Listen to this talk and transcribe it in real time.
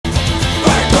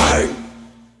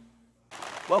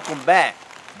Welcome back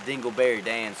to Dingleberry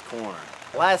Dan's Corner.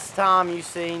 Last time you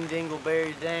seen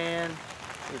Dingleberry Dan,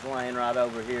 he's laying right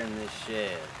over here in this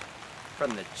shed.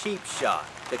 From the cheap shot,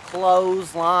 the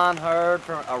clothesline heard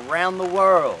from around the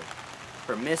world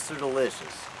for Mr.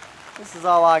 Delicious. This is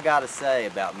all I gotta say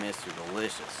about Mr.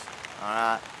 Delicious,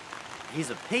 alright?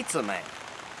 He's a pizza man.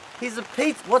 He's a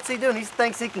pizza, what's he doing? He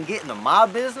thinks he can get into my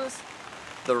business?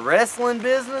 The wrestling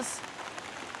business?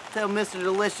 Tell Mr.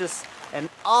 Delicious and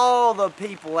all the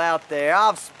people out there,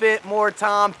 I've spent more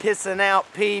time pissing out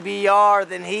PBR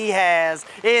than he has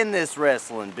in this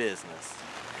wrestling business.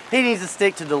 He needs to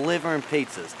stick to delivering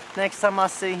pizzas. Next time I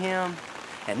see him,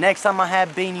 and next time I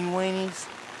have Beenie Weenies,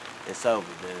 it's over,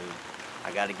 dude.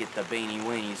 I gotta get the Beenie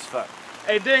Weenies first.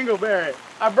 Hey, Dingleberry,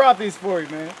 I brought these for you,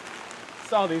 man.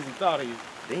 Saw these and thought of you.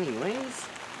 Beenie Weenies?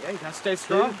 Yeah, you gotta stay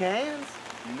strong. 2 cans?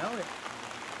 You know it.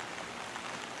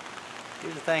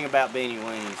 Here's the thing about Beenie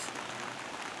Weenies.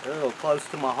 They're a little close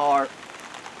to my heart.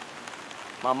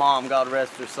 My mom, God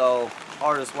rest her soul,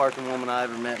 hardest working woman I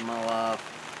ever met in my life.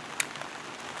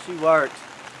 She worked,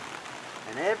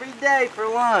 and every day for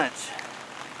lunch,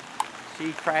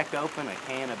 she'd crack open a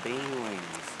can of Beenie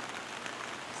Weenies.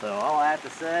 So all I have to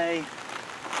say,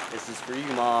 this is for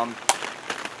you, Mom.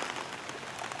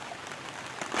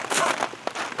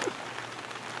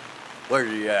 Where are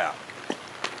you at?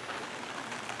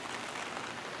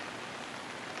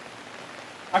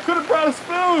 I could have brought a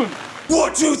spoon.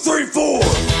 1, 2, 3,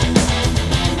 4.